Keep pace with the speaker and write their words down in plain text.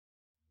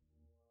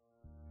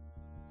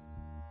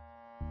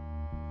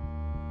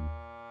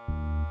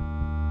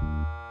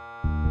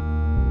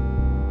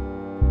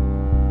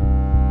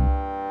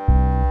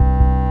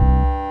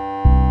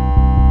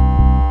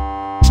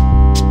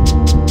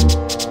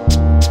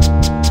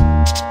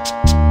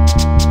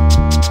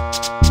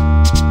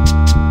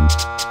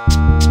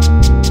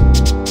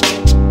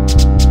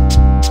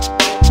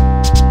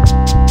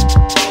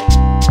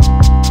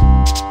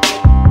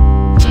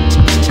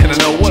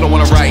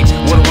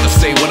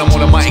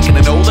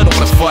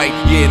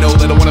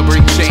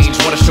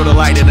show the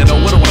light, and I know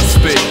what I wanna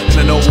spit, and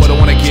I know what I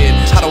wanna get.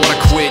 I don't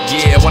wanna quit,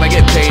 yeah, I wanna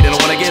get paid, and I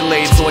wanna get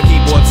laid, so I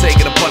keep on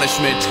taking the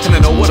punishment. And I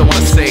know what I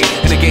wanna say,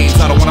 in the games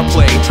I don't wanna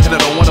play, and I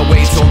don't wanna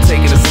wait, so I'm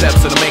taking the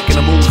steps, and I'm making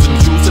the moves, and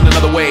I'm choosing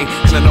another way.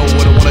 And I know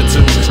what I wanna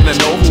do, and I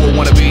know who I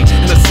wanna be,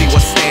 and I see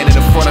what's standing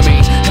in front of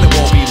me, and it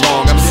won't be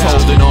long, I'm just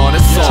holding on.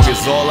 This song is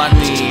all I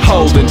need.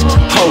 Holding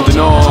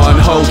on,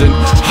 holding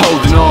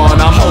on.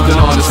 I'm holding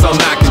on to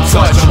something I can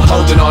touch, I'm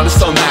holding on to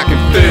something I can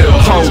feel.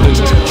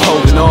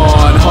 Holding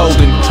on,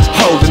 holding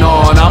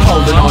on. I'm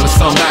holding on to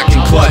something I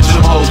can clutch, and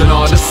I'm holding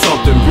on to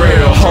something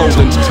real.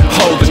 Holding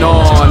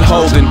on,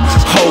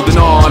 holding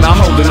on. I'm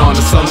holding on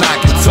to something I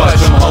can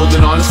touch, I'm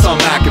holding on to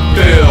something I can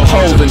feel.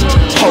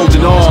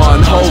 Holding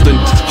on,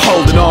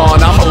 holding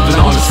on. I'm holding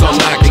on to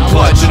something I can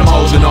clutch, and I'm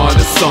holding on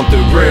to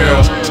something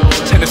real.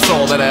 And it's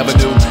all that I ever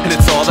knew, and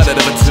it's all that I'd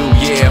ever do.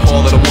 Yeah,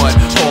 all that I want,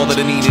 all that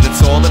I need, and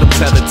it's all that I'm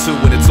tethered to,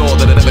 and it's all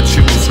that I'd ever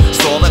choose.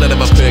 It's all that I'd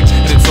ever pick,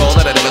 and it's all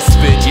that I'd ever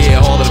spit.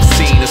 Yeah, all that I've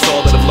seen, it's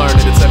all that I've learned,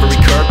 and it's every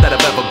curve that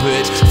I've ever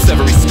bit. It's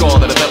every scar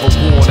that I've ever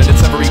worn, and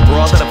it's every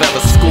broad that I've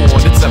ever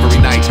scorned. It's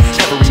every night,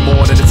 every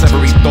morning, it's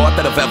every thought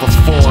that I've ever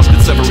formed.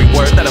 It's every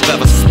word that I've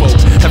ever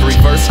spoke, every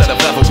verse that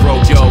I've ever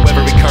wrote. Yo,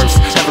 every curse,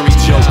 every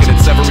joke, and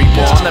it's every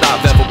bond that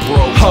I've ever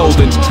broke.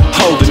 Holding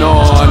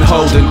on,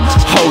 holding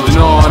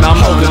on. I'm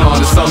holding on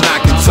to something I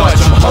can touch,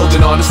 I'm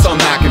holding on to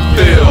something I can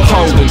feel.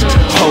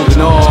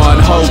 Holding on,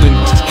 holding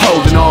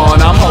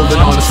on. I'm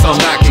holding on to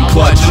something I can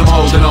clutch, I'm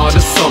holding on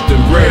to something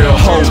real.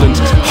 Holding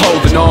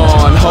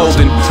on,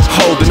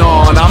 holding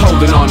on. I'm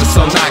holding on to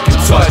something I can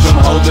touch,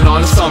 I'm holding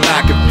on to something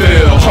I can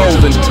feel.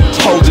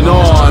 Holding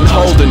on,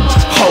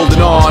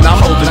 holding on. I'm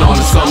holding on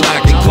to something I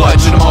can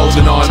clutch, and I'm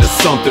holding on to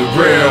something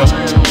real.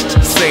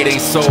 Say they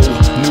so,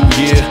 new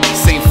year,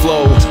 same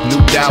flow,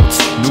 new doubts,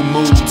 new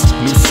moods,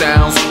 new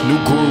sounds, new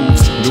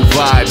grooves, new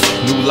vibes,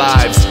 new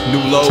lives,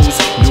 new lows,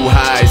 new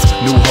highs,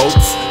 new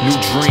hopes, new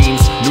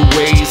dreams, new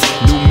ways,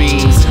 new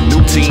means,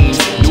 new teams,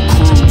 new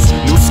crews,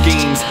 new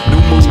schemes,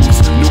 new moves,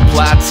 new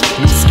plots,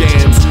 new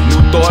scams,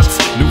 new thoughts,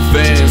 new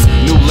fans,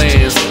 new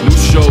lands, new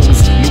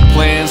shows, new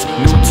plans,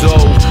 new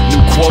dough,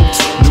 new quotes,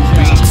 new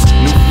beats,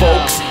 new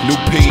folks, new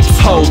peeps.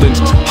 Holding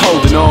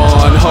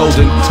on,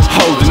 holding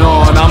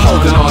on. I'm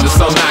holding on to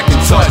something I can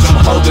touch,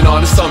 I'm holding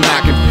on to something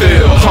I can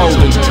feel.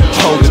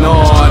 Holding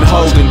on,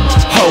 holding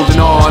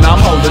on.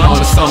 I'm holding on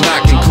to something I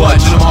can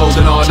clutch, and I'm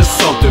holding on to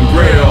something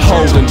real.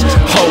 Holding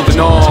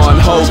on,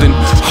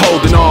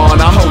 holding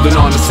on. I'm holding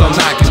on to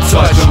something I can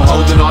touch, I'm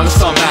holding on to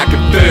something I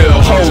can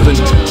feel. Holding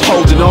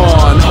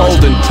on,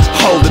 holding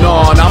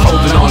on. I'm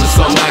holding on to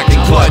something I can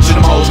clutch, and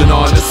I'm holding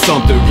on to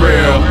something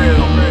real.